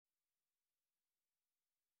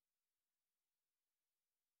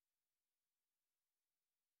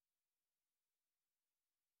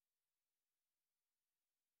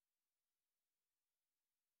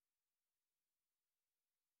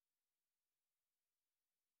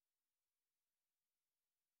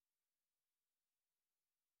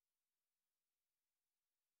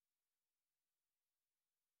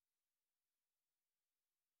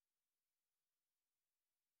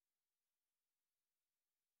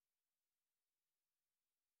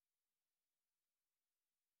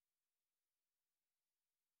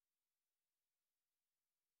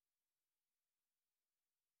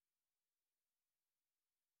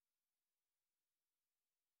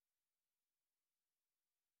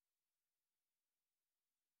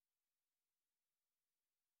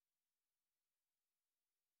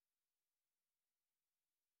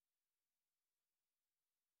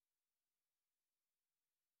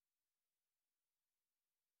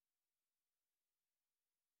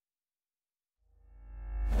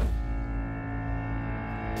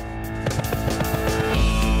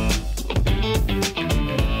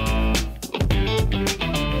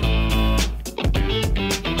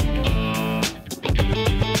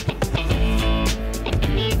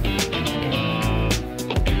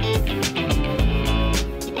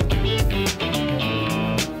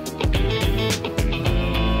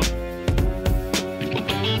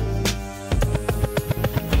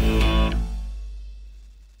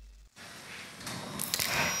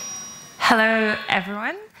Hello,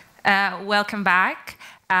 everyone. Welcome back.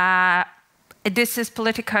 This is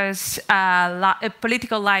Politico's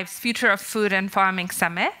Political Live's Future of Food and Farming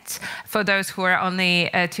Summit, for those who are only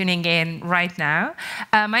tuning in right now.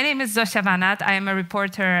 My name is Zosia Vanat. I am a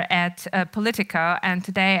reporter at Politico, and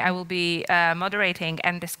today I will be moderating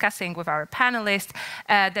and discussing with our panelists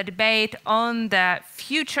the debate on the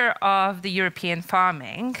future of the European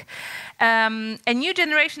farming. A new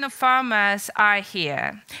generation of farmers are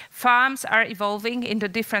here. Farms are evolving into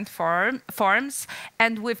different forms,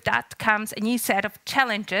 and with that comes a new set of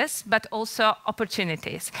challenges, but also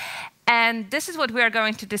opportunities. And this is what we are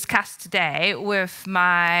going to discuss today with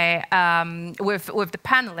my with the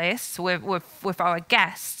panelists, with our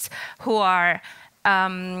guests, who are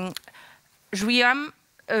Guillaume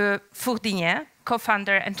Fourdinier,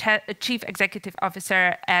 co-founder and chief executive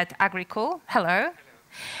officer at agri-food. Hello.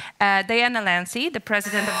 Diana Lancy, the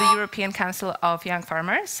president of the European Council of Young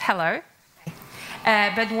Farmers. Hello.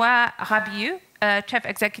 Benoit Rabiou, chief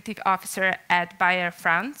executive officer at Bayer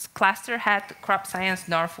France, cluster head crop science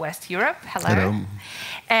Northwest Europe. Hello. Hello.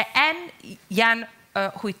 And Jan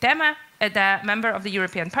Huitema, the member of the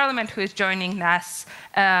European Parliament, who is joining us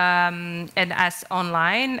and us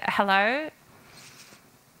online. Hello.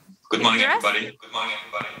 Good morning, everybody. Good morning,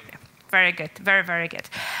 everybody. Very good, very, very good.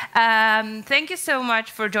 Thank you so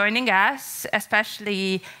much for joining us,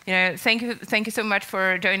 especially, thank you so much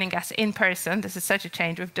for joining us in person. This is such a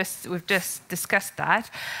change. We've just discussed that.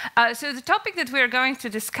 So the topic that we are going to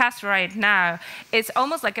discuss right now is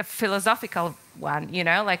almost like a philosophical one,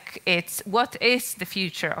 like it's what is the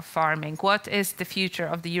future of farming? What is the future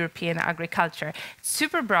of the European agriculture? It's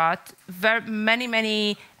super broad, very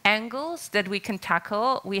many angles that we can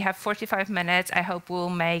tackle. We have 45 minutes. I hope we'll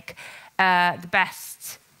make the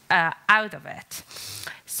best out of it.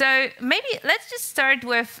 So maybe let's just start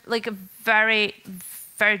with like a very,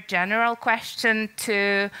 very general question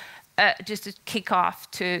to just to kick off,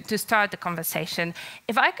 to start the conversation.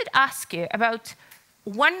 If I could ask you about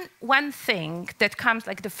one thing that comes,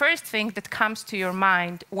 like the first thing that comes to your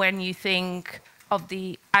mind when you think of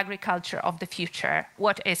the agriculture of the future,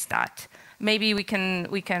 what is that? Maybe we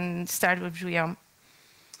can start with Guillaume.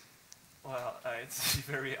 Well, it's a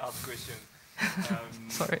very hard question.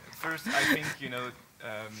 Sorry. First, I think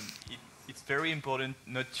it's very important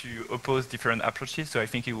not to oppose different approaches. So I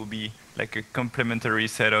think it will be like a complementary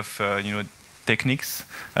set of techniques.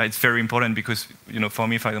 It's very important because for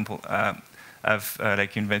me, for example, I've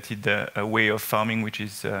like invented a way of farming which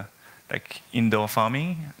is like indoor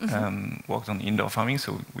farming, worked on indoor farming,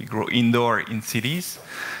 so we grow indoor in cities.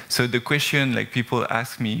 So the question like people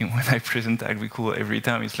ask me when I present agriculture every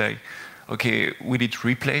time is like, okay, will it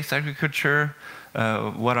replace agriculture?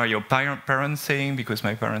 What are your parents saying? Because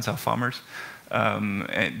my parents are farmers.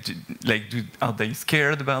 And like, are they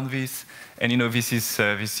scared about this? And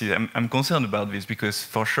I'm concerned about this because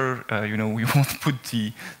for sure, we won't put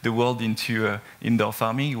the world into indoor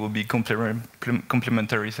farming. It will be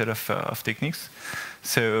complementary set of techniques.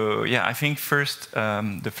 So yeah, I think first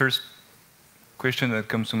the first question that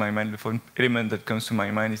comes to my mind, the first element that comes to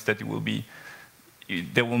my mind is that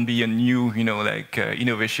there won't be a new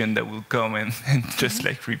innovation that will come and just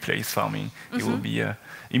like replace farming. It will be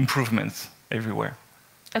improvements everywhere.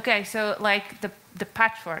 Okay, so like the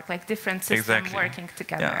patchwork, like different systems working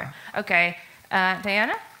together. Yeah. Okay,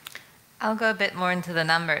 Diana? I'll go a bit more into the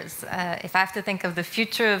numbers. If I have to think of the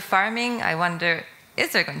future of farming, I wonder,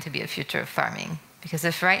 is there going to be a future of farming? Because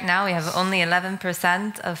if right now we have only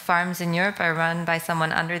 11% of farms in Europe are run by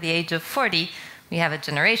someone under the age of 40, we have a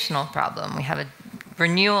generational problem. We have a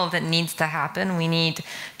renewal that needs to happen. We need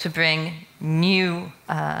to bring new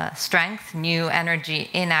strength, new energy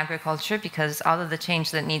in agriculture because all of the change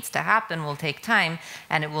that needs to happen will take time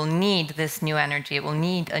and it will need this new energy. It will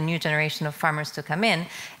need a new generation of farmers to come in.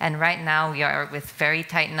 And right now we are with very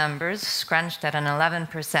tight numbers, scrunched at an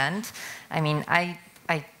 11%. I mean,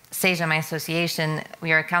 SEJA, my association,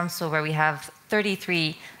 we are a council where we have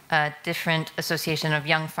 33 different associations of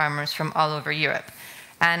young farmers from all over Europe.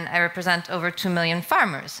 And I represent over 2 million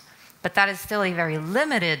farmers. But that is still a very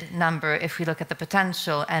limited number if we look at the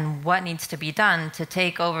potential and what needs to be done to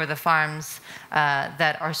take over the farms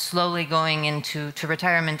that are slowly going into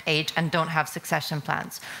retirement age and don't have succession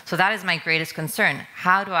plans. So that is my greatest concern.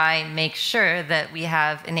 How do I make sure that we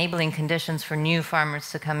have enabling conditions for new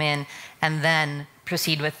farmers to come in and then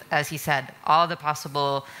proceed with, as he said, all the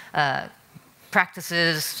possible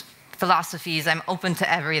practices, philosophies? I'm open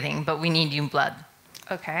to everything, but we need new blood.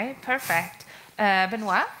 Okay, perfect.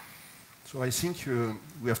 Benoit? So I think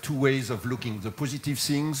we have two ways of looking: the positive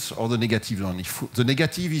things or the negative one. The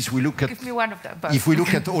negative is we look at. Give me one of them. Both. If we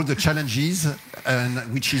look at all the challenges, and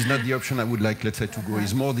which is not the option I would like, let's say, to go,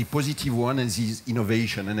 is more the positive one, and this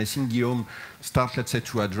innovation. And I think Guillaume starts, let's say,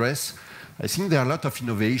 to address. I think there are a lot of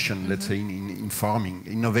innovation, let's say, in farming.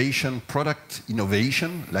 Innovation, product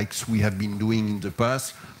innovation, like we have been doing in the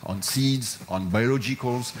past, on seeds, on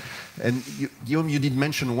biologicals. And Guillaume, you did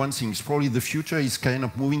mention one thing. It's probably the future is kind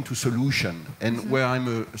of moving to solution. And where I'm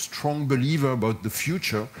a strong believer about the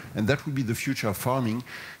future, and that will be the future of farming,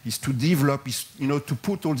 is to develop, to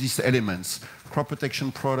put all these elements, crop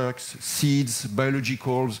protection products, seeds,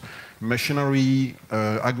 biologicals, machinery,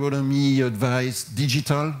 agronomy advice,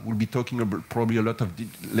 digital. We'll be talking about probably a lot of,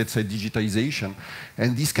 let's say, digitization.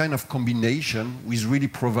 And this kind of combination will really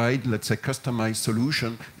provide, let's say, customized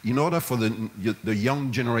solution in order for the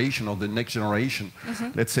young generation or the next generation,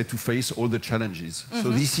 let's say, to face all the challenges. So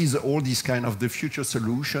this is all this kind of the future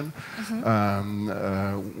solution,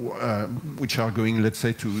 which are going, let's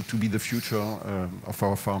say, to be the future of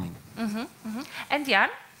our farming. And Jan?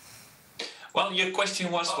 Well, your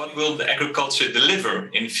question was, what will the agriculture deliver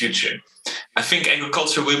in the future? I think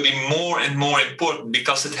agriculture will be more and more important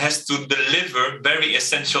because it has to deliver very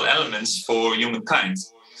essential elements for humankind.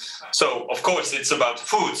 So, of course, it's about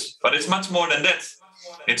food, but it's much more than that.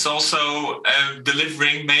 It's also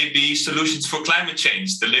delivering maybe solutions for climate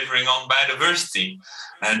change, delivering on biodiversity,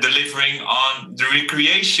 and delivering on the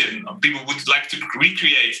recreation. People would like to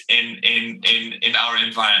recreate in our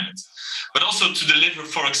environment. But also to deliver,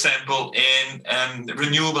 for example, in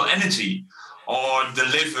renewable energy, or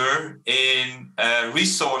deliver in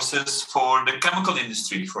resources for the chemical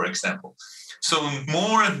industry, for example. So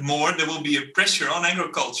more and more there will be a pressure on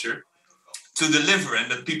agriculture to deliver, and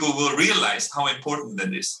that people will realize how important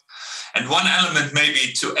that is. And one element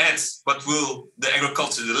maybe to add, what will the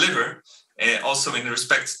agriculture deliver, also in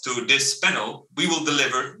respect to this panel, we will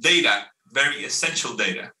deliver data, very essential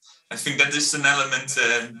data. I think that is an element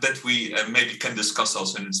that we maybe can discuss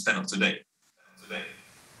also in this panel today.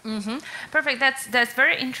 Perfect. That's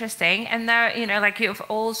very interesting. And now, like you've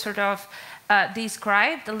all sort of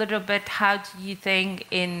described a little bit, how do you think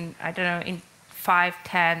in 5,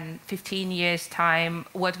 10, 15 years time,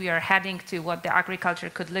 what we are heading to, what the agriculture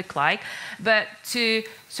could look like. But to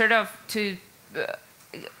sort of to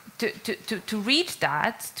reach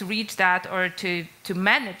that or to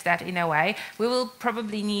manage that in a way, we will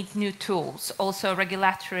probably need new tools, also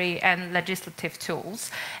regulatory and legislative tools.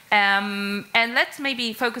 And let's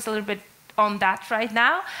maybe focus a little bit on that right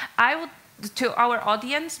now. I would, to our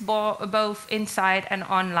audience, both inside and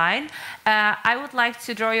online, I would like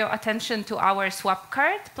to draw your attention to our swap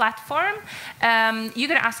card platform. You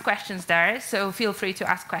can ask questions there, so feel free to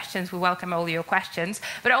ask questions. We welcome all your questions.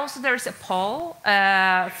 But also there's a poll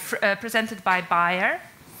presented by Bayer,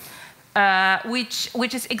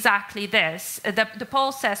 which is exactly this. The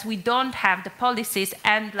poll says we don't have the policies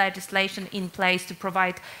and legislation in place to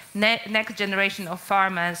provide next generation of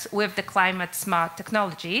farmers with the climate smart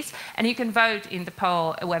technologies. And you can vote in the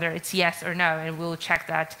poll whether it's yes or no, and we'll check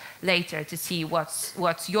that later to see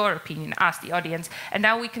what's your opinion as the audience. And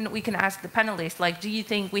now we can ask the panelists, like, do you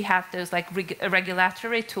think we have those like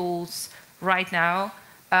regulatory tools right now?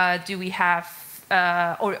 Do we have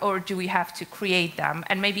or do we have to create them?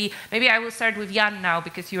 And maybe I will start with Jan now,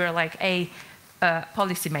 because you are like a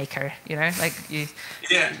policymaker, like you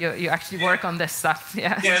actually work on this stuff.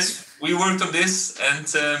 Yeah. Yes, we worked on this, and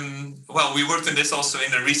we worked on this also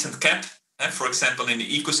in the recent CAP, for example, in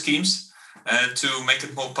the eco schemes, to make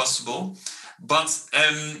it more possible. But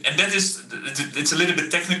and that is, it's a little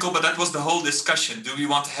bit technical, but that was the whole discussion. Do we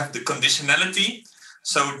want to have the conditionality,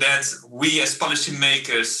 so that we as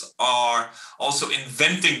policymakers are also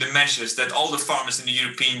inventing the measures that all the farmers in the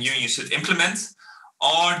European Union should implement?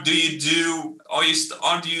 Or do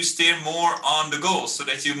you steer more on the goals, so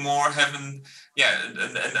that you more have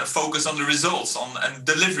a focus on the results, on a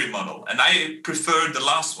delivery model? And I prefer the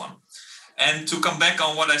last one. And to come back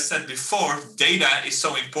on what I said before, data is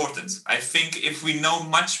so important. I think if we know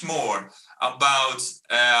much more about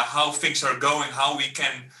how things are going, how we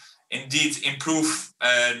can indeed improve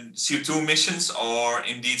CO2 emissions, or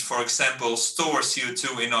indeed, for example, store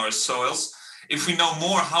CO2 in our soils. If we know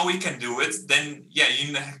more how we can do it, then you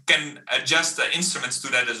can adjust the instruments to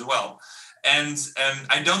that as well. And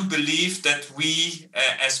I don't believe that we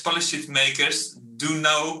as policymakers do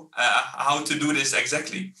know how to do this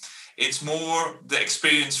exactly. It's more the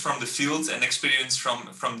experience from the field and experience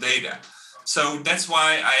from data. So that's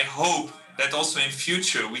why I hope that also in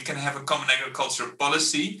future we can have a common agricultural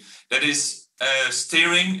policy that is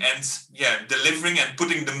steering and delivering and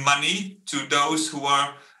putting the money to those who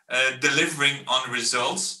are delivering on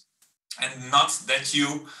results, and not that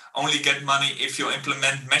you only get money if you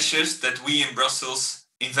implement measures that we in Brussels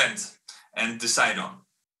invent and decide on.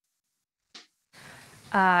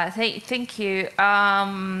 Thank you.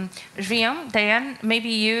 Guillaume, Diane, maybe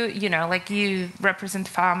you represent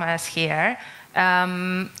farmers here.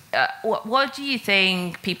 What do you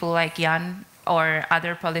think people like Jan or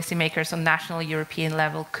other policymakers on national European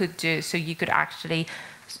level could do so you could actually,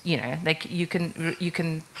 you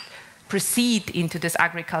can proceed into this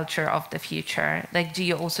agriculture of the future? Do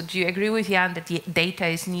you agree with Jan that the data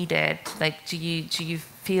is needed? Do you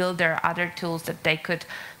feel there are other tools that they could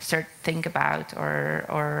start think about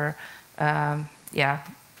or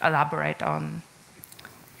elaborate on?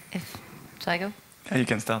 Shall I go? Yeah, you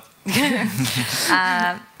can start. I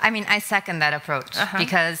second that approach,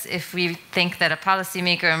 because if we think that a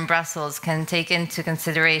policymaker in Brussels can take into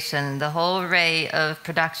consideration the whole array of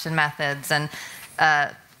production methods and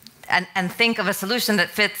think of a solution that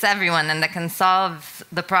fits everyone and that can solve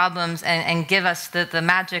the problems and give us the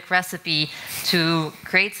magic recipe to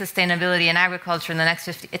create sustainability in agriculture in the next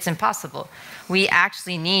 50, it's impossible. We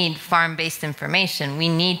actually need farm-based information. We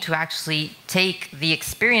need to actually take the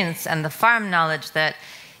experience and the farm knowledge that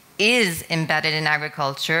is embedded in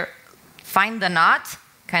agriculture, find the knot,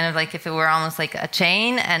 kind of like if it were almost like a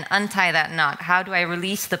chain, and untie that knot. How do I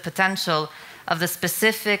release the potential of the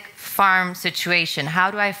specific farm situation?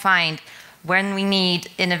 How do I find when we need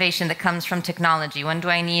innovation that comes from technology? When do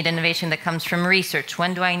I need innovation that comes from research?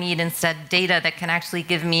 When do I need instead data that can actually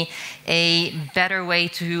give me a better way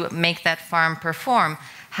to make that farm perform?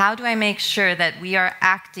 How do I make sure that we are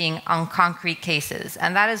acting on concrete cases?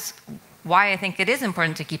 And that is why I think it is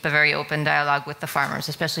important to keep a very open dialogue with the farmers,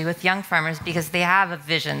 especially with young farmers, because they have a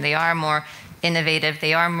vision. They are more innovative.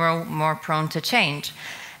 They are more prone to change.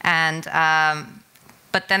 And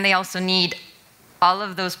but then they also need all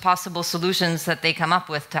of those possible solutions that they come up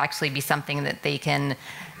with to actually be something that they can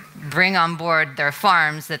bring on board their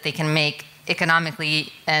farms, that they can make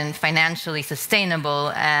economically and financially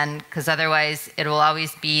sustainable, and because otherwise it will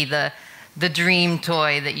always be the dream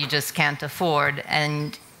toy that you just can't afford.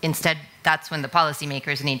 And instead, that's when the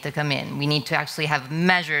policymakers need to come in. We need to actually have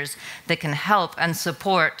measures that can help and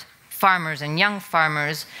support farmers and young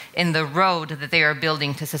farmers in the road that they are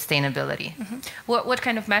building to sustainability. What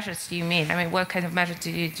kind of measures do you mean? What kind of measures do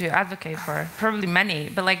you advocate for? Probably many,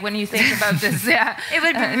 but when you think about this, It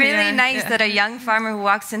would be really nice that a young farmer who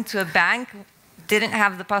walks into a bank didn't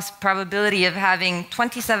have the probability of having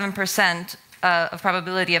 27% of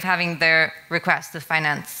probability of having their request of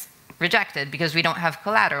finance rejected because we don't have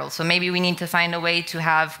collateral. So maybe we need to find a way to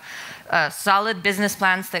have solid business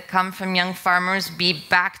plans that come from young farmers be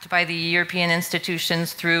backed by the European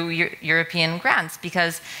institutions through European grants.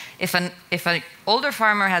 Because if an older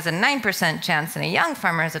farmer has a 9% chance and a young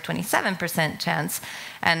farmer has a 27% chance,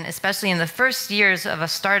 and especially in the first years of a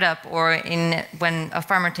startup or when a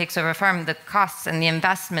farmer takes over a farm, the costs and the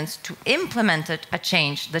investments to implement the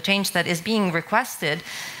change that is being requested,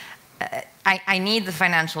 I need the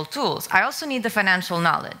financial tools. I also need the financial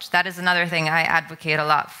knowledge. That is another thing I advocate a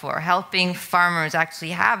lot for, helping farmers actually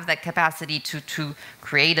have that capacity to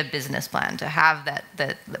create a business plan, to have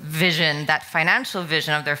that vision, that financial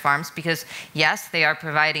vision of their farms, because yes, they are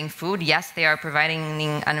providing food, yes, they are providing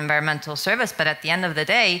an environmental service, but at the end of the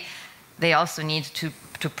day, they also need to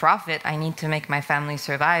profit. I need to make my family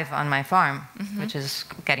survive on my farm, which is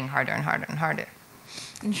getting harder and harder and harder.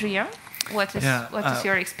 Julien? What is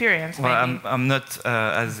your experience? Well, I'm not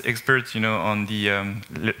as expert, on the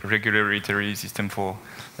regulatory system for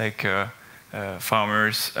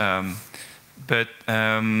farmers, but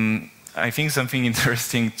I think something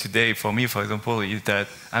interesting today for me, for example, is that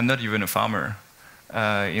I'm not even a farmer.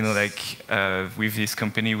 With this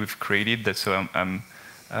company we've created, so I'm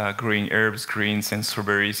growing herbs, greens, and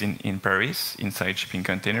strawberries in Paris inside shipping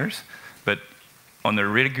containers. But on a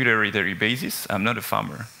regulatory basis, I'm not a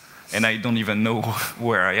farmer. And I don't even know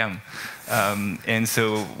where I am. And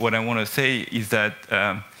so what I want to say is that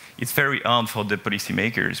it's very hard for the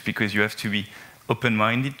policymakers because you have to be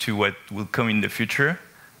open-minded to what will come in the future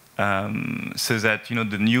so that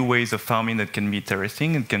the new ways of farming that can be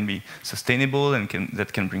interesting and can be sustainable and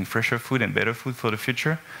that can bring fresher food and better food for the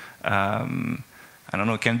future, can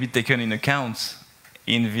be taken in account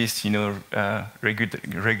in this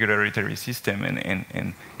regulatory system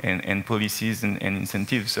and policies and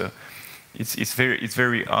incentives. So it's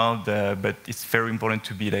very hard, but it's very important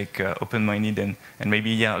to be open-minded and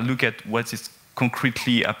maybe look at what is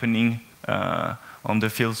concretely happening on the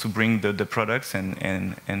field to bring the products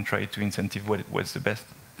and try to incentive what's the best.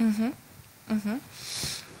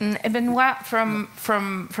 Benoit, from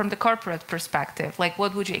the corporate perspective, like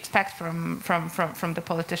what would you expect from the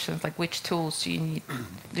politicians? Like which tools do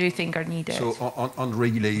you think are needed? So on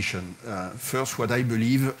regulation, first, what I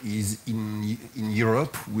believe is in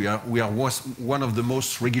Europe we are one of the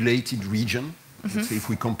most regulated regions. Let's say if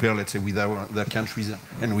we compare, let's say, with other countries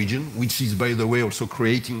and region, which is, by the way, also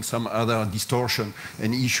creating some other distortion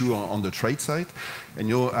and issue on the trade side.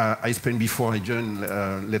 And I spent, before I joined,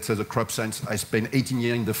 let's say, the crop science, I spent 18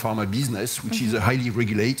 years in the pharma business, which is highly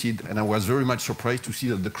regulated, and I was very much surprised to see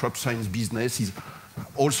that the crop science business is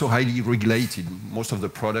also highly regulated. Most of the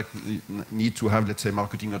product need to have, let's say,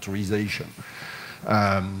 marketing authorization.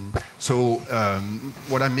 What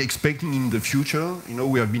I'm expecting in the future,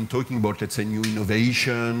 we have been talking about, let's say, new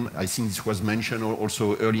innovation. I think this was mentioned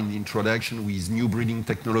also early in the introduction with new breeding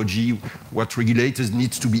technology. What regulators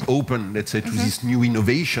need to be open, let's say, to this new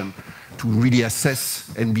innovation, to really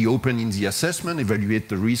assess and be open in the assessment, evaluate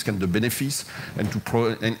the risk and the benefits, and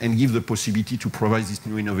and give the possibility to provide this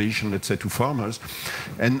new innovation, let's say, to farmers.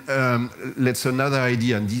 And let's another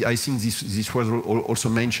idea, and I think this was also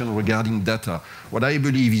mentioned regarding data. What I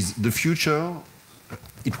believe is the future,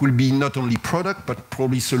 it will be not only product, but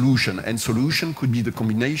probably solution. And solution could be the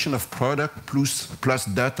combination of product plus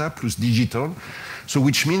data plus digital. So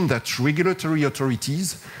which means that regulatory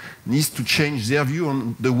authorities needs to change their view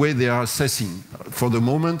on the way they are assessing. For the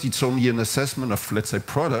moment, it's only an assessment of, let's say,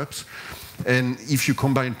 products. And if you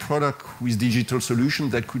combine product with digital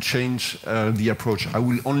solution, that could change the approach. I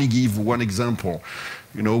will only give one example.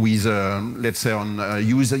 With, let's say, on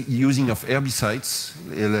using of herbicides,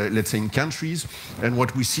 let's say, in countries. And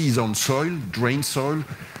what we see is on soil, drained soil,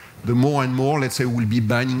 the more and more, let's say, we'll be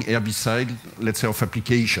banning herbicide, let's say, of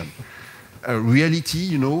application.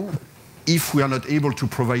 Reality, if we are not able to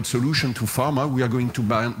provide solution to farmer, we are going to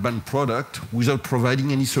ban product without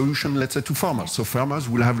providing any solution, let's say, to farmers. So farmers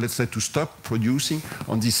will have, let's say, to stop producing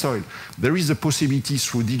on this soil. There is a possibility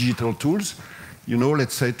through digital tools,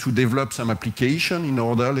 let's say, to develop some application in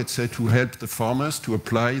order, let's say, to help the farmers to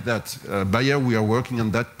apply that. Bayer, we are working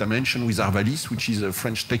on that dimension with Arvalis, which is a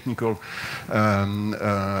French technical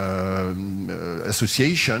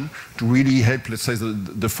association, to really help, let's say,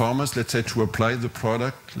 the farmers, let's say, to apply the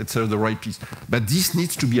product, let's say, the right piece. But this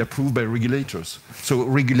needs to be approved by regulators. So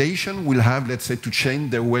regulation will have, let's say, to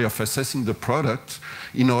change their way of assessing the product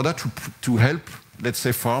in order to help, let's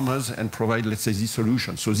say, farmers and provide, let's say, this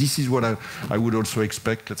solution. So this is what I would also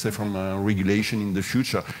expect, let's say, from regulation in the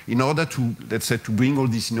future, in order to, let's say, to bring all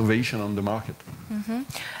this innovation on the market.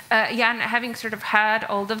 Jan, having sort of heard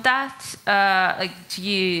all of that, do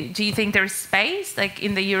you think there is space, like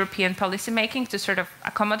in the European policymaking, to sort of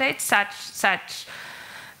accommodate such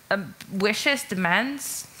wishes,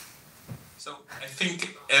 demands? So I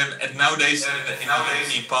think nowadays in the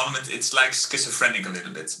European Parliament, it's like schizophrenic a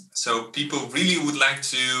little bit. So people really would like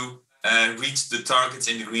to reach the targets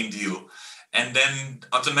in the Green Deal. And then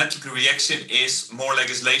automatic reaction is more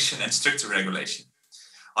legislation and stricter regulation.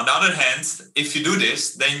 On the other hand, if you do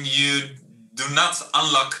this, then you do not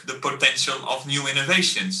unlock the potential of new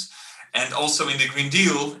innovations. And also in the Green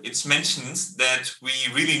Deal, it's mentioned that we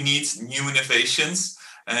really need new innovations,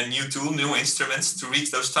 new tools, new instruments to reach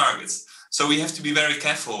those targets. So we have to be very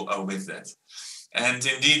careful with that. And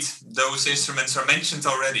indeed, those instruments are mentioned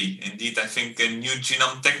already. Indeed, I think new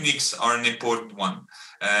genome techniques are an important one.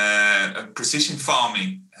 Precision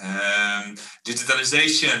farming,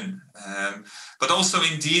 digitalization, but also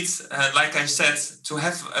indeed, like I said, to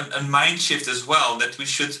have a mind shift as well, that we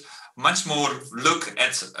should much more look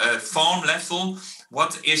at farm level,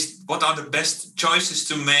 what are the best choices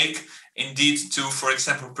to make, indeed, to, for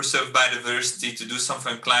example, preserve biodiversity, to do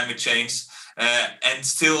something on climate change, and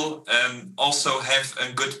still also have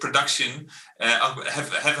a good production,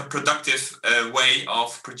 have a productive way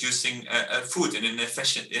of producing food in an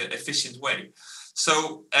efficient way.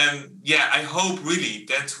 So, I hope really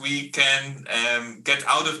that we can get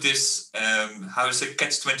out of this,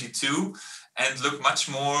 catch-22, and look much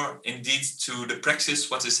more indeed to the praxis,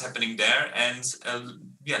 what is happening there, and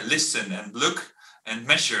listen and look and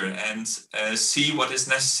measure and see what is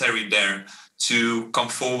necessary there to come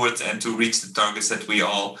forward and to reach the targets that we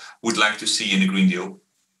all would like to see in the Green Deal.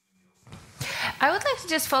 I would like to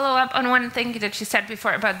just follow up on one thing that you said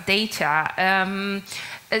before about data.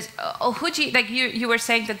 You were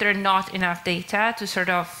saying that there are not enough data to sort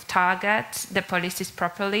of target the policies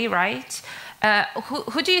properly, right?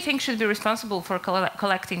 Who do you think should be responsible for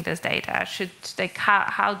collecting this data?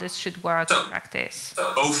 How this should work in practice?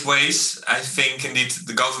 Both ways. I think indeed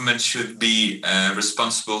the government should be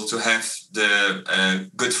responsible to have the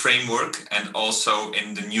good framework, and also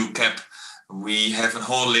in the new CAP, We have a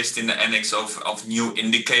whole list in the annex of new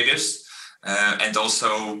indicators and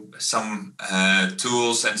also some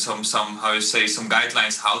tools and some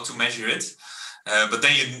guidelines how to measure it. But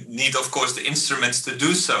then you need, of course, the instruments to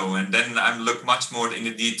do so. And then I look much more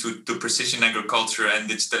indeed to precision agriculture and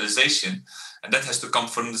digitalization. And that has to come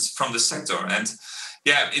from the sector. And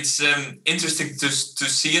yeah, it's interesting to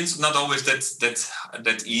see. It's not always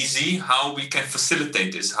that easy how we can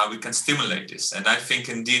facilitate this, how we can stimulate this. And I think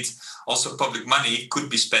indeed also public money could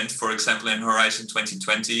be spent, for example, in Horizon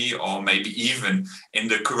 2020, or maybe even in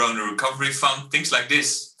the Corona Recovery Fund, things like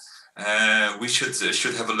this. We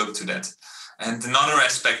should have a look to that. And another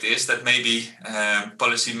aspect is that maybe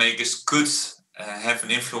policymakers could have an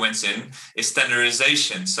influence in is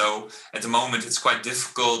standardization. So at the moment, it's quite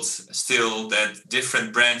difficult still that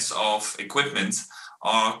different brands of equipment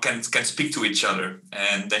can speak to each other,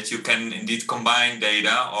 and that you can indeed combine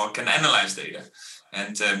data or can analyze data.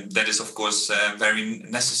 And that is, of course, very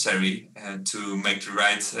necessary to make the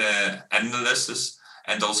right analysis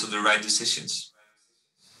and also the right decisions.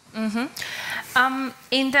 Mm-hmm.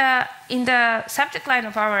 In the subject line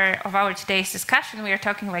of our today's discussion, we are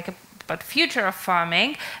talking about the future of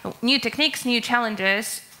farming, new techniques, new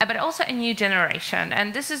challenges, but also a new generation.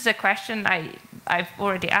 And this is a question I've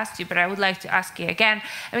already asked you, but I would like to ask you again.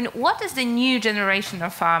 I mean, what is the new generation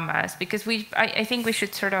of farmers? Because I think we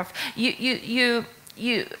should sort of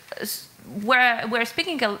we're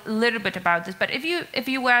speaking a little bit about this, but if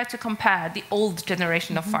you were to compare the old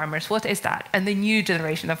generation of farmers, what is that, and the new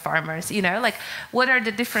generation of farmers, like what are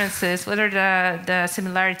the differences, what are the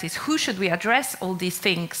similarities, who should we address all these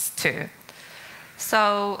things to?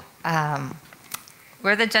 So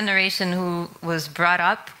we're the generation who was brought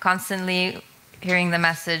up constantly hearing the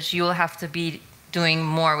message, you will have to be doing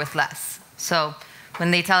more with less. So when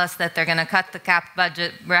they tell us that they're going to cut the CAP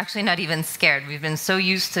budget, we're actually not even scared. We've been so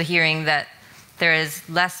used to hearing that there is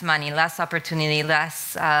less money, less opportunity,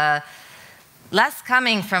 less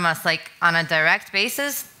coming from us, like on a direct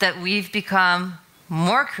basis, that we've become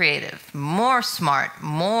more creative, more smart,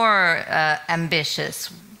 more ambitious.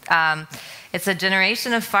 It's a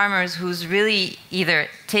generation of farmers who's really either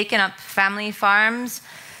taken up family farms,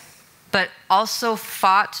 but also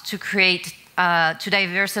fought to create to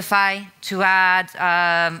diversify, to add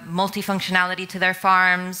multifunctionality to their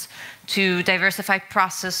farms, to diversify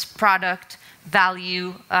process, product,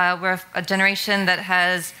 value. We're a generation that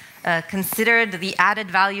has considered the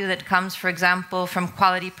added value that comes, for example, from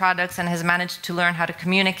quality products and has managed to learn how to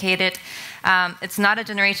communicate it. It's not a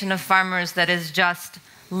generation of farmers that is just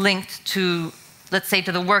linked to, let's say,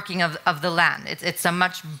 to the working of the land. It's a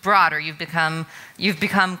much broader. You've become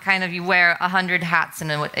kind of, you wear 100 hats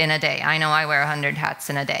in a day. I know I wear 100 hats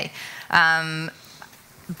in a day.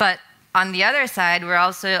 But on the other side, we're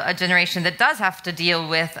also a generation that does have to deal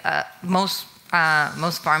with most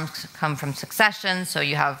farms come from succession, so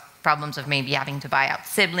you have problems of maybe having to buy out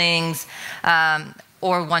siblings,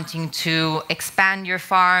 or wanting to expand your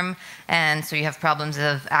farm, and so you have problems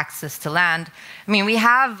of access to land. I mean, we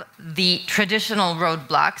have the traditional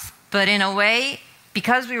roadblocks, but in a way,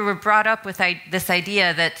 because we were brought up with this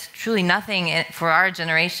idea that truly nothing for our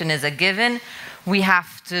generation is a given, we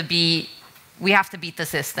have to beat the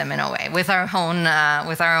system in a way with our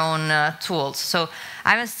own tools. So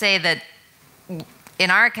I must say that in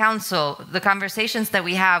our council, the conversations that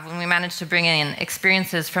we have when we manage to bring in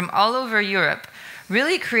experiences from all over Europe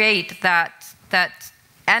really create that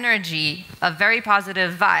energy, a very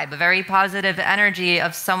positive vibe, a very positive energy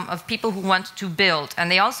of people who want to build. And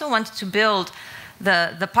they also want to build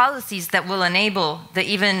the policies that will enable the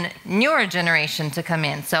even newer generation to come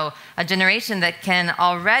in. So a generation that can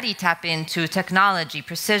already tap into technology,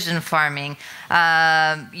 precision farming,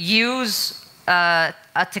 use a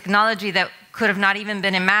technology that could have not even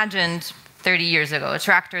been imagined 30 years ago, a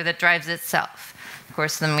tractor that drives itself. Of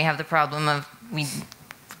course, then we have the problem of we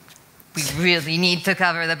really need to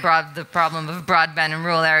cover the problem of broadband in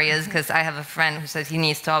rural areas, because I have a friend who says he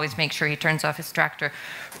needs to always make sure he turns off his tractor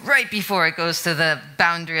right before it goes to the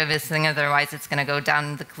boundary of his thing, otherwise it's going to go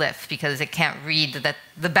down the cliff because it can't read that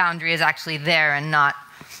the boundary is actually there and not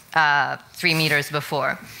 3 meters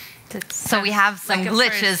before. So we have some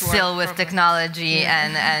glitches still with technology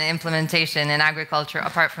and implementation in agriculture,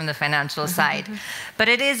 apart from the financial side. But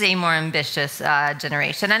it is a more ambitious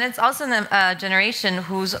generation. And it's also a generation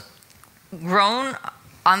who's grown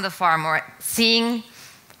on the farm or seeing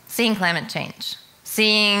climate change,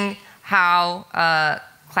 seeing how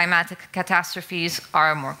climatic catastrophes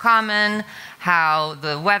are more common, how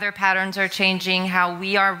the weather patterns are changing, how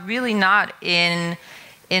we are really not in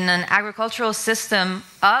an agricultural system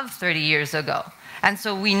of 30 years ago. And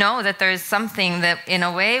so we know that there is something that, in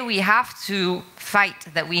a way, we have to fight,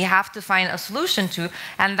 that we have to find a solution to,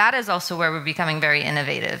 and that is also where we're becoming very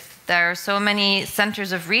innovative. There are so many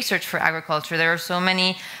centers of research for agriculture, there are so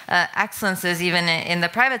many excellences even in the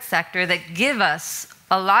private sector that give us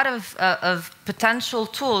a lot of potential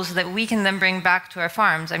tools that we can then bring back to our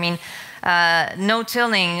farms. I mean,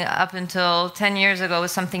 no-tilling up until 10 years ago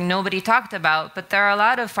was something nobody talked about, but there are a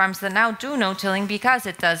lot of farms that now do no-tilling because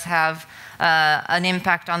it does have an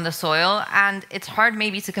impact on the soil, and it's hard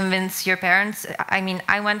maybe to convince your parents. I mean,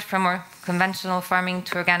 I went from more conventional farming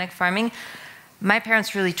to organic farming. My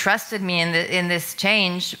parents really trusted me in this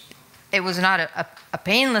change. It was not a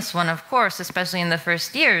painless one, of course, especially in the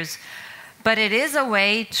first years, but it is a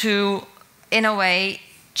way to, in a way,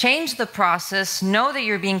 change the process, know that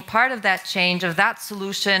you're being part of that change, of that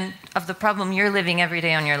solution, of the problem you're living every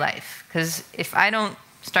day on your life. Because if I don't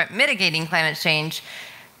start mitigating climate change,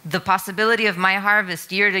 the possibility of my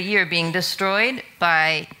harvest year to year being destroyed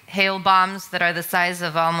by hail bombs that are the size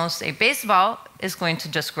of almost a baseball is going to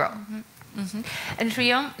just grow. And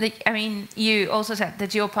Rion, I mean, you also said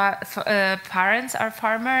that your parents are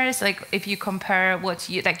farmers. Like, if you compare what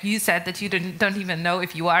you, like you said that you don't even know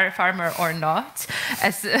if you are a farmer or not,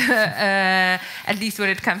 as at least when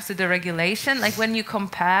it comes to the regulation. Like, when you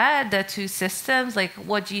compare the two systems, like,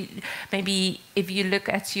 what do you, maybe if you look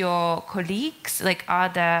at your colleagues, like, are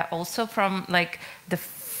they also from like the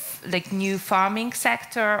new farming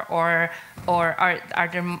sector, or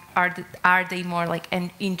are they more like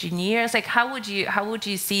engineers? Like, how would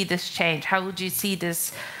you see this change? How would you see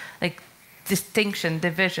this like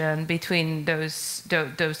division between those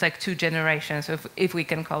like two generations, if we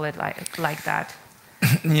can call it like that?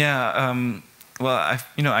 Yeah. Well,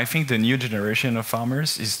 I think the new generation of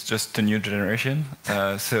farmers is just a new generation.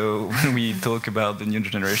 So when we talk about the new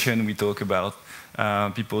generation, we talk about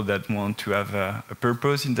people that want to have a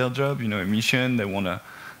purpose in their job, a mission. They want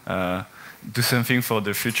to do something for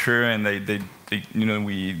the future, and they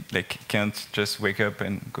we like can't just wake up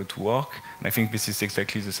and go to work. And I think this is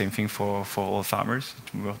exactly the same thing for all farmers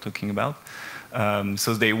that we were talking about.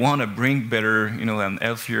 So they want to bring better, and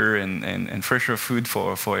healthier and fresher food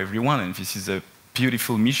for everyone, and this is a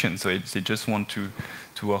beautiful mission. So they just want to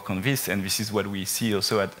work on this, and this is what we see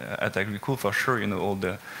also at agri-food for sure. All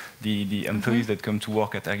the employees that come to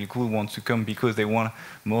work at agri-food want to come because they want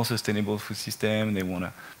more sustainable food system, they want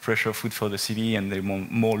a fresher food for the city, and they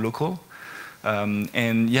want more local.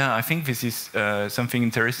 And yeah, I think this is something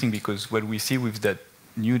interesting, because what we see with that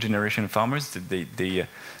new generation of farmers, that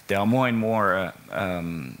there are more and more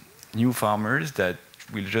new farmers that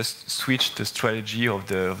will just switch the strategy of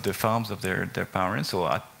the farms of their parents,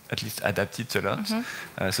 or at least adapt it a lot,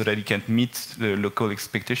 so that it can meet the local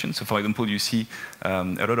expectations. So, for example, you see a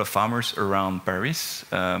lot of farmers around Paris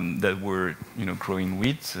that were, growing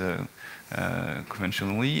wheat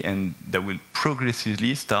conventionally, and that will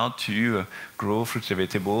progressively start to grow fruits and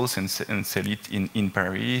vegetables and sell it in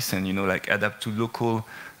Paris, and like adapt to local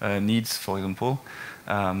needs, for example.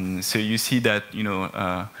 So you see that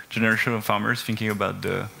generation of farmers thinking about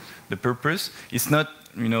the purpose. It's not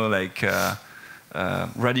like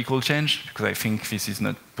radical change, because I think this is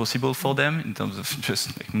not possible for them in terms of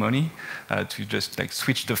just like money, to just like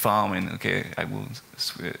switch the farm and okay, I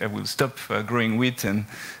will stop growing wheat and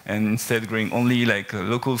instead growing only like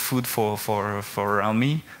local food for around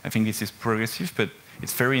me. I think this is progressive, but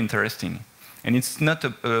it's very interesting, and it's not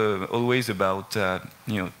always about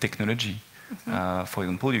technology. For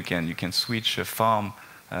example, you can switch a farm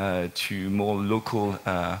to more local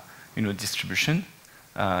distribution.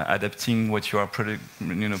 Adapting what you are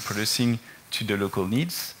producing to the local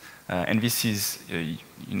needs, and this is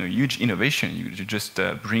huge innovation. You just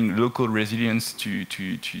bring local resilience to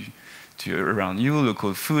around you,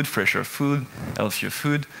 local food, fresher food, healthier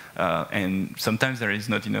food, and sometimes there is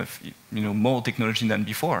not enough more technology than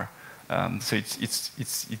before. So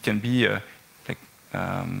it can be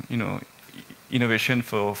innovation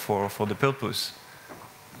for the purpose.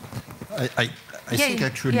 I think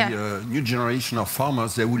actually new generation of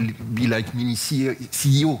farmers, they will be like mini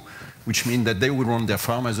CEO, which means that they will run their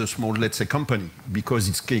farm as a small, let's say, company, because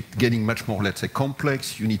it's getting much more, let's say,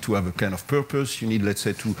 complex. You need to have a kind of purpose. You need, let's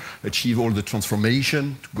say, to achieve all the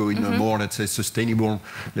transformation, to go in a more, let's say, sustainable,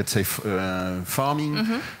 let's say,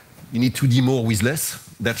 farming. You need to do more with less.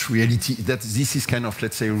 That's reality. This is kind of,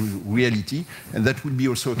 let's say, reality. And that would be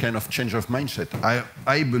also a kind of change of mindset.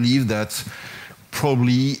 I believe that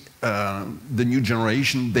probably the new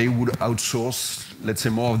generation, they would outsource, let's say,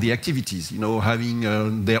 more of the activities,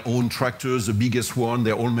 having their own tractors, the biggest one,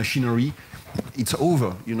 their own machinery. it's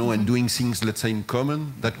over, you know, and doing things, let's say, in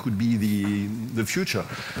common, that could be the future.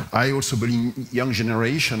 I also believe young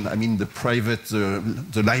generation, I mean, the private,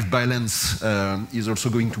 the life balance is also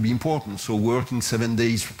going to be important. So working 7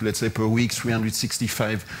 days, let's say, per week,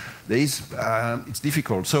 365 days, it's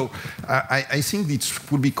difficult. So I think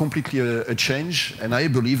it would be completely a change, and I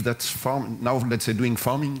believe that now, let's say, doing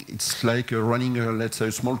farming, it's like running, let's say,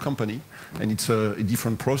 a small company, and it's a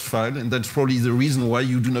different profile, and that's probably the reason why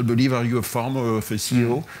you do not believe, are you a farmer or a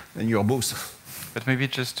CEO, and you're both. But maybe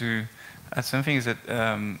just to add something is that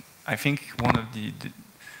I think one of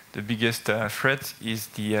the biggest threats is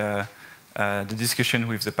the discussion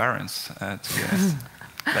with the parents.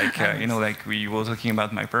 Like, you know, like we were talking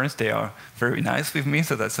about my parents, they are very nice with me,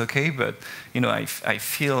 so that's okay. But, you know, I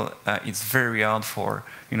feel it's very hard for,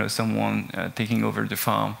 you know, someone taking over the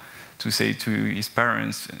farm to say to his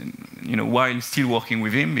parents, you know, while still working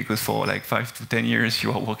with him, because for like 5 to 10 years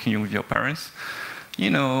you are working with your parents, you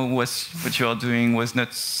know, what you are doing was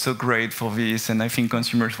not so great for this, and I think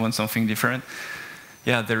consumers want something different.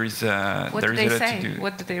 Yeah, there is a lot to do. What do they say?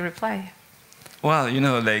 What do they reply? Well, you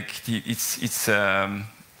know, like it's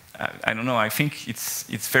I don't know. I think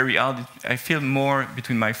it's very hard. I feel more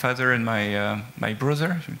between my father and my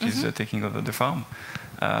brother, which is taking over the farm,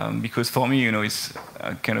 because for me, you know, it's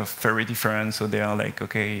kind of very different. So they are like,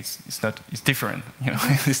 okay, it's different. You know,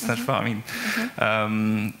 it's not farming.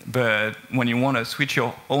 But when you want to switch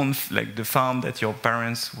your own, like the farm that your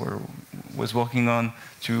parents was working on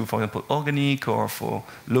to, for example, organic or for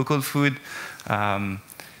local food.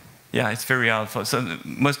 Yeah, it's very hard. So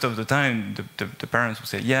most of the time, the parents will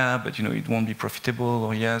say, yeah, but, you know, it won't be profitable,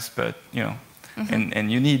 or yes, but, you know, and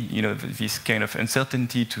you need, you know, this kind of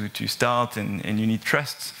uncertainty to start, and you need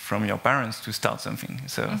trust from your parents to start something.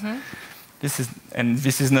 So this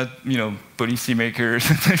is not, you know, policymakers.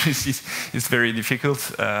 It's very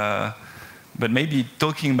difficult, but maybe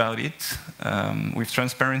talking about it with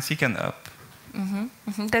transparency can help.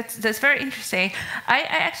 That's very interesting. I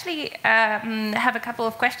actually have a couple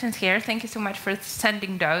of questions here. Thank you so much for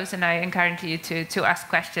sending those, and I encourage you to ask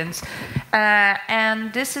questions.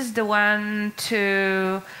 And this is the one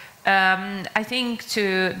to, I think,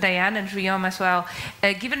 to Diane and Guillaume as well.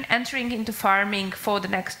 Given entering into farming for the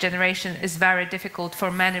next generation is very difficult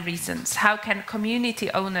for many reasons, how can community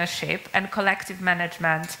ownership and collective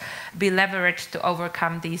management be leveraged to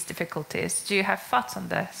overcome these difficulties? Do you have thoughts on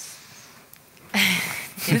this?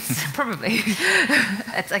 It's probably.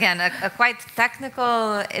 It's again a quite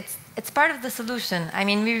technical. It's part of the solution. I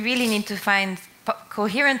mean, we really need to find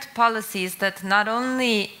coherent policies that not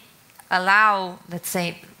only allow, let's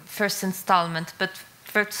say, first installment, but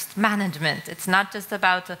first management. It's not just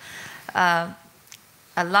about a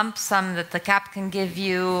lump sum that the CAP can give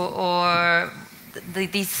you, or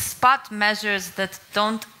these spot measures that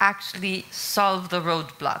don't actually solve the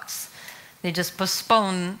roadblocks. They just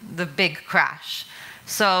postpone the big crash.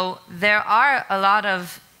 So there are a lot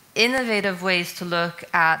of innovative ways to look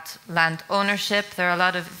at land ownership. There are a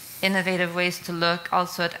lot of innovative ways to look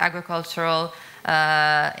also at agricultural,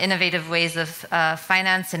 innovative ways of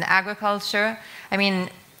finance in agriculture. I mean,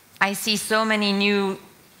 I see so many new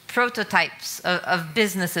prototypes of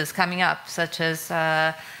businesses coming up, such as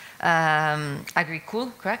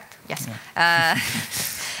agri-food, correct? Yes. Yeah.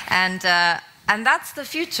 And that's the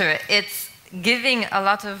future. It's giving a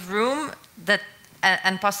lot of room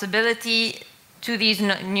and possibility to these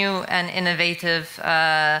new and innovative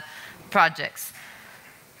projects.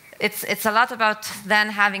 It's a lot about then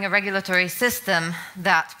having a regulatory system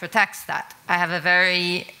that protects that. I have a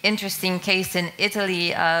very interesting case in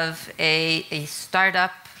Italy of a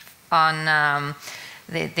startup on,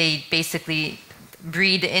 they basically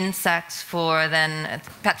breed insects for then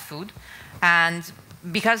pet food. And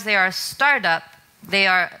because they are a startup,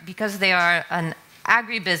 because they are an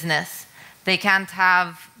agribusiness, they can't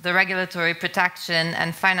have the regulatory protection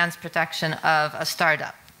and finance protection of a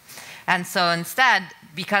startup. And so instead,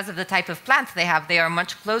 because of the type of plants they have, they are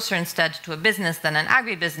much closer instead to a business than an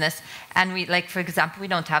agribusiness. And we, like, for example, we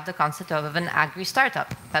don't have the concept of an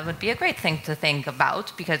agri-startup. That would be a great thing to think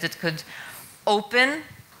about, because it could open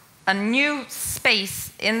a new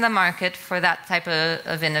space in the market for that type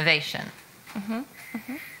of innovation.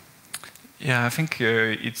 Yeah, I think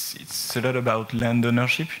it's a lot about land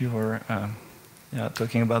ownership. You were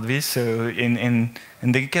talking about this. So and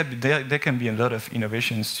there can be a lot of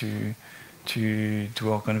innovations to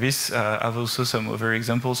work on this. I have also some other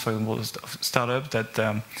examples, for example, of startup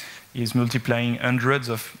that is multiplying hundreds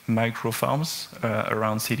of micro farms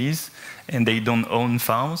around cities, and they don't own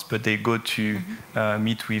farms, but they go to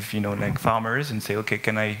meet with like farmers and say, okay,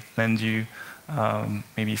 can I lend you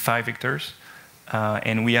maybe 5 hectares?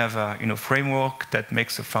 And we have a framework that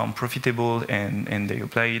makes a farm profitable, and they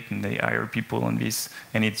apply it, and they hire people on this,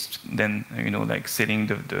 and it's then like selling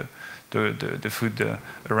the food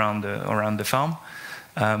around the farm.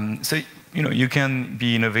 So you can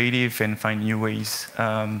be innovative and find new ways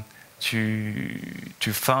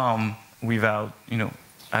to farm without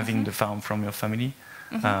having the farm from your family,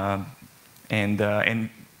 and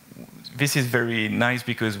this is very nice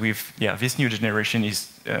because this new generation is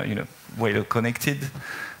well connected,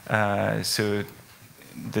 so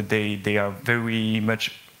that they are very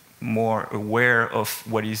much more aware of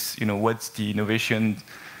what's the innovation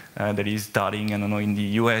that is starting, I don't know, in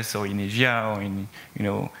the US or in Asia or in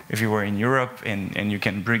everywhere in Europe, and you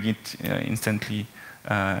can bring it instantly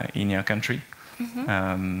in your country.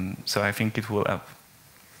 So I think it will help.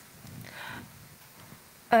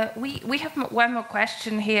 We have one more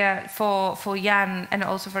question here for Jan and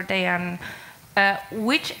also for Dejan.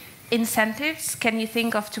 Which incentives can you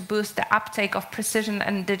think of to boost the uptake of precision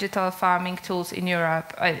and digital farming tools in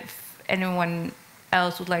Europe? If anyone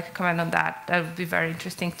else would like to comment on that, that would be very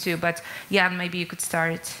interesting too. But Jan, maybe you could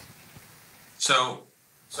start. So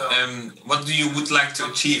what do you would like to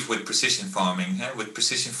achieve with precision farming? With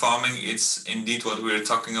precision farming, it's indeed what we're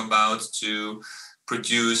talking about, to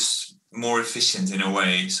produce more efficient in a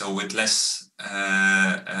way, so with less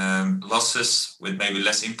losses, with maybe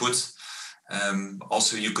less input.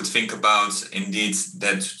 Also, you could think about indeed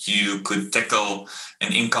that you could tackle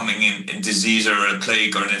an incoming disease or a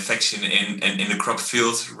plague or an infection in the crop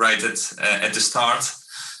field right at the start.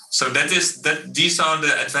 So these are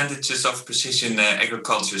the advantages of precision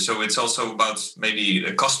agriculture. So it's also about maybe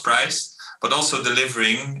a cost price, but also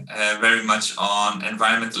delivering very much on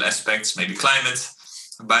environmental aspects, maybe climate,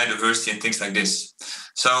 biodiversity, and things like this.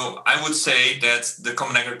 So I would say that the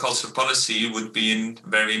Common Agricultural Policy would be a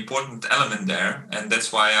very important element there, and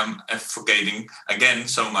that's why I'm advocating again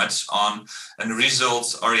so much on a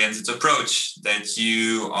results-oriented approach, that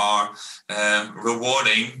you are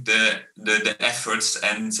rewarding the efforts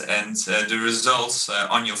and the results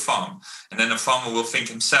on your farm. And then a farmer will think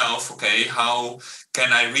himself, okay, how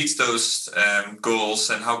can I reach those goals,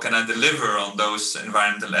 and how can I deliver on those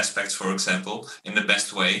environmental aspects, for example, in the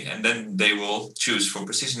best way? And then they will choose for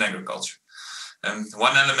precision agriculture.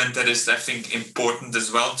 One element that is, I think, important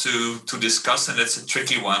as well to discuss, and it's a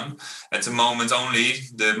tricky one. At the moment, only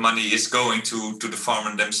the money is going to the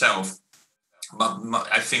farmer themselves. But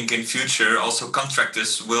I think in future, also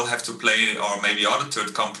contractors will have to play, or maybe other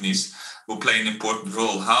third companies will play an important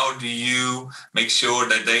role. How do you make sure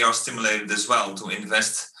that they are stimulated as well to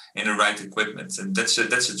invest in the right equipment? And that's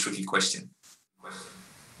a tricky question.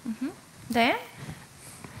 Dejan?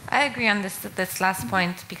 I agree on this last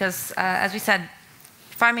point, because as we said,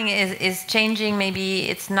 farming is changing. Maybe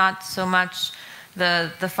it's not so much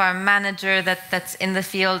the farm manager that's in the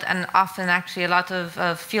field, and often actually a lot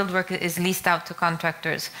of field work is leased out to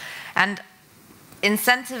contractors. And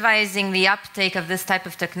incentivizing the uptake of this type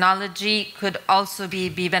of technology could also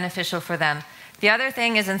be beneficial for them. The other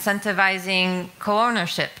thing is incentivizing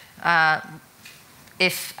co-ownership.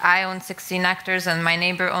 If I own 16 hectares and my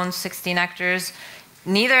neighbor owns 16 hectares,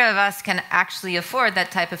 neither of us can actually afford that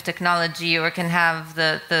type of technology or can have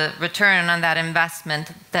the return on that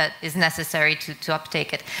investment that is necessary to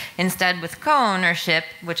uptake it. Instead, with co-ownership,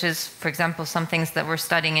 which is, for example, some things that we're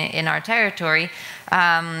studying in our territory,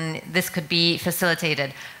 this could be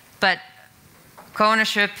facilitated. But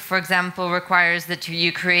co-ownership, for example, requires that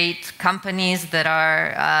you create companies that are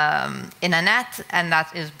in a net, and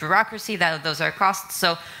that is bureaucracy, those are costs.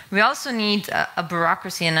 So we also need a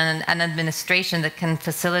bureaucracy and an administration that can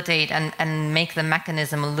facilitate and make the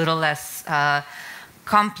mechanism a little less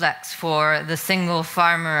complex for the single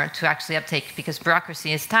farmer to actually uptake, because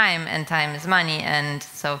bureaucracy is time and time is money, and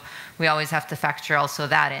so we always have to factor also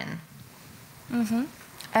that in.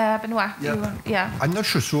 Benoit, I'm not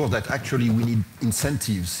sure that actually we need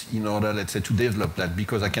incentives in order, let's say, to develop that,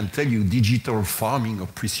 because I can tell you digital farming or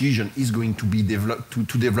precision is going to be developed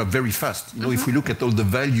to develop very fast. If we look at all the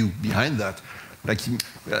value behind that, like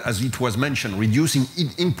as it was mentioned, reducing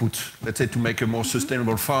input, let's say, to make a more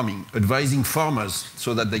sustainable farming, advising farmers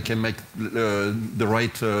so that they can make the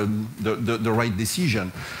right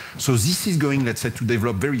decision. So this is going, let's say, to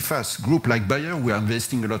develop very fast. Group like Bayer, we are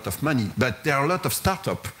investing a lot of money, but there are a lot of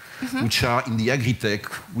startups which are in the agri-tech,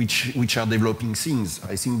 which are developing things.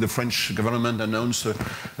 I think the French government announced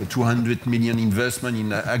a 200 million investment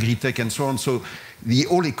in agri-tech and so on. So the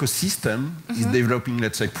whole ecosystem is developing,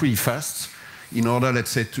 let's say, pretty fast, in order,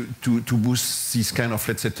 let's say, to boost this kind of,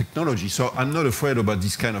 let's say, technology. So I'm not afraid about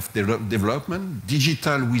this kind of development.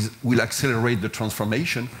 Digital will accelerate the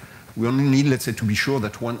transformation. We only need, let's say, to be sure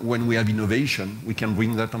that when we have innovation, we can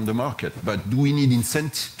bring that on the market. But do we need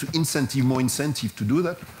more incentive to do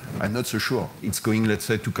that? I'm not so sure. It's going, let's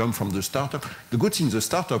say, to come from the startup. The good thing, the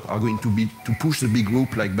startup are going to be to push the big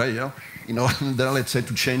group like Bayer in order, let's say,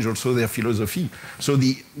 to change also their philosophy. So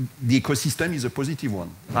the ecosystem is a positive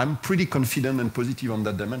one. I'm pretty confident and positive on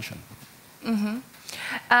that dimension. Mm-hmm.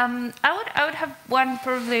 I would have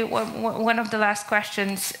probably one of the last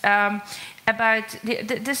questions about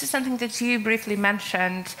this is something that you briefly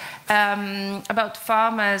mentioned about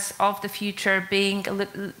farmers of the future being a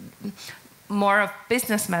little more of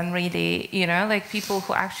businessmen, really, like people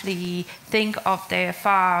who actually think of their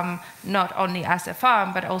farm not only as a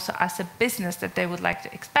farm but also as a business that they would like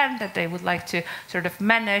to expand, that they would like to sort of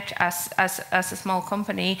manage as a small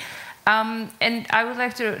company. And I would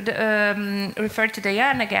like to refer to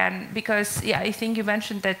Diane again, because I think you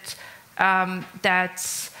mentioned that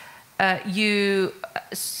you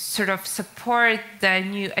sort of support the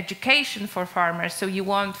new education for farmers. So you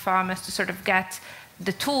want farmers to sort of get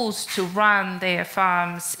the tools to run their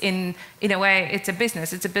farms in a way. It's a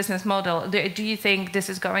business model. Do you think this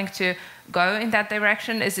is going to go in that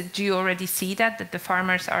direction? Do you already see that the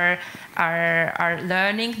farmers are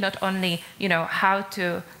learning not only how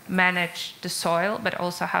to manage the soil but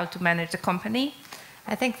also how to manage the company?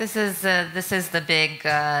 I think this is the big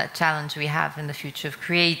challenge we have in the future of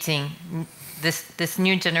creating this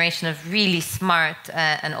new generation of really smart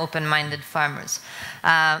and open-minded farmers,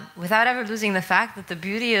 without ever losing the fact that the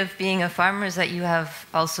beauty of being a farmer is that you have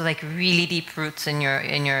also like really deep roots in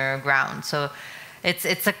your ground. So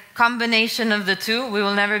it's a combination of the two. We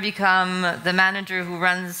will never become the manager who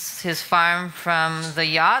runs his farm from the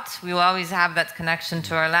yacht. We will always have that connection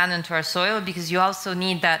to our land and to our soil, because you also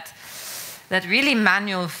need that really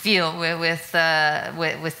manual feel with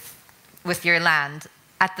your land.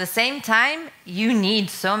 At the same time, you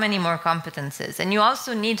need so many more competences, and you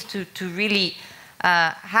also need to really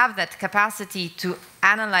have that capacity to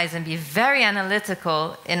analyze and be very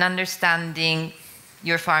analytical in understanding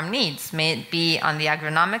your farm needs. May it be on the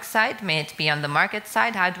agronomic side, may it be on the market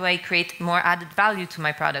side. How do I create more added value to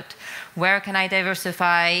my product? Where can I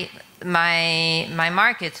diversify my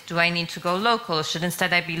market? Do I need to go local? Should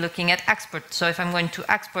instead I be looking at export? So if I'm going to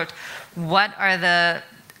export,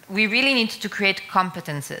 we really need to create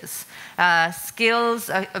competences, skills,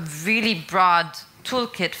 a really broad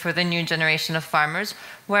toolkit for the new generation of farmers,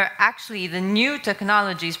 where actually the new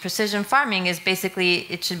technologies, precision farming is basically,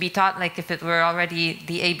 it should be taught like if it were already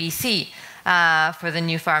the ABC for the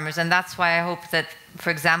new farmers. And that's why I hope that, for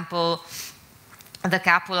example, the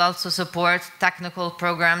CAP will also support technical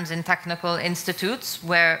programs in technical institutes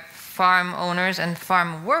where farm owners and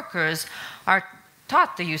farm workers are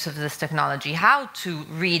taught the use of this technology, how to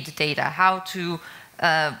read data, how to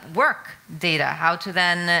work data, how to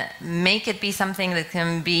then make it be something that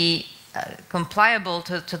can be compliable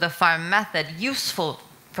to the farm method, useful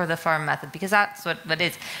for the farm method, because that's what it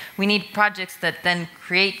is. We need projects that then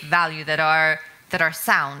create value, that are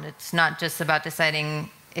sound. It's not just about deciding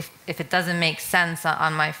if it doesn't make sense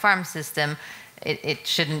on my farm system, it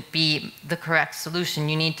shouldn't be the correct solution.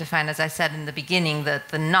 You need to find, as I said in the beginning,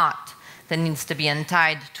 the knot that needs to be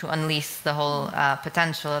untied to unleash the whole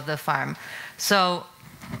potential of the farm. So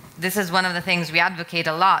this is one of the things we advocate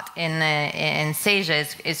a lot in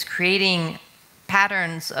SEJA, is creating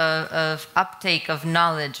patterns of uptake of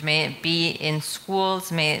knowledge. May it be in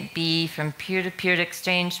schools, may it be from peer-to-peer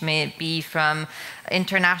exchange, may it be from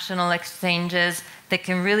international exchanges, that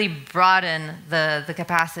can really broaden the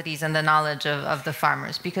capacities and the knowledge of the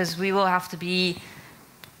farmers, because we will have to be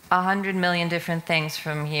 100 million different things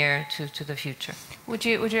from here to the future. Would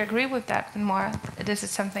you agree with that, Benoit? This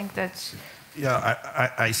is something that's... Yeah,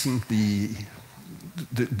 I think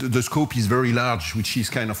the scope is very large, which is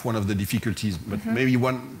kind of one of the difficulties. But maybe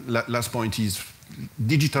one last point is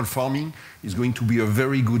digital farming is going to be a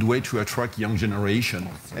very good way to attract young generation.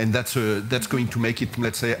 And that's going to make it,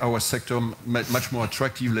 let's say, our sector much more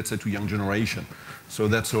attractive, let's say, to young generation. So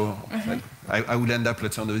that's all. I would end up,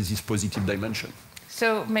 let's say, under this positive dimension.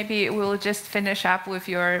 So maybe we'll just finish up with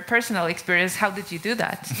your personal experience. How did you do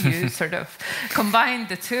that? You sort of combined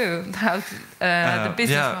the two, the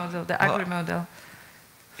business model, the agri model.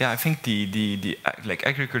 Yeah, I think the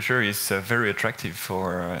agriculture is very attractive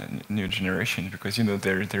for new generation, because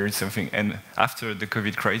there is something, and after the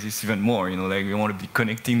COVID crisis even more, we want to be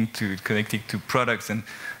connecting to products, and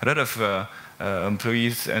a lot of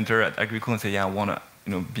employees enter at agriculture and say, yeah, I want to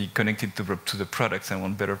be connected to the products. I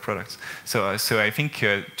want better products. So I think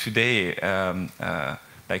today,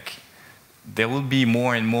 there will be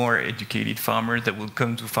more and more educated farmers that will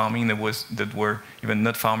come to farming that were even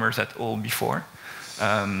not farmers at all before.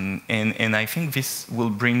 And I think this will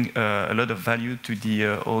bring a lot of value to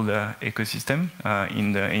the whole ecosystem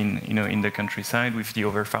in the countryside with the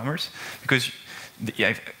other farmers, because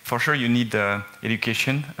for sure you need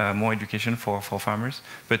education, more education for farmers,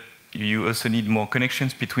 but you also need more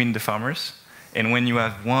connections between the farmers. And when you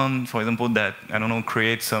have one, for example, that, I don't know,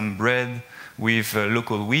 creates some bread with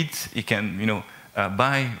local wheat, it can,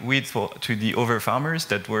 buy wheat to the other farmers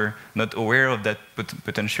that were not aware of that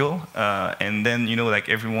potential, and then, like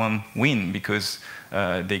everyone win, because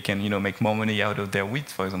they can, make more money out of their wheat,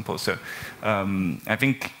 for example. So I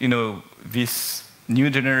think, this new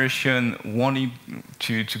generation wanting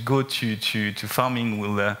to go to farming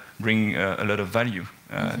will bring a lot of value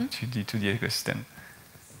to the ecosystem.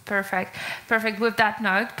 Perfect. With that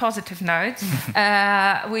note, positive note,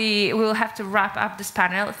 we will have to wrap up this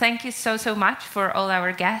panel. Thank you so much for all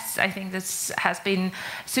our guests. I think this has been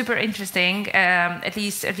super interesting, at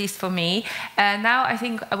least for me. Now I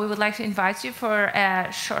think we would like to invite you for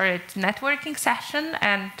a short networking session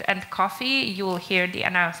and coffee. You will hear the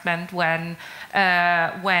announcement when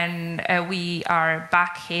we are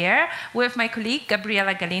back here with my colleague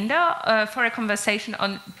Gabriela Galindo for a conversation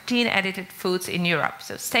on gene-edited foods in Europe.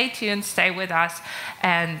 So stay tuned, stay with us,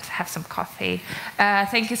 and have some coffee.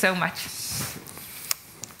 Thank you so much.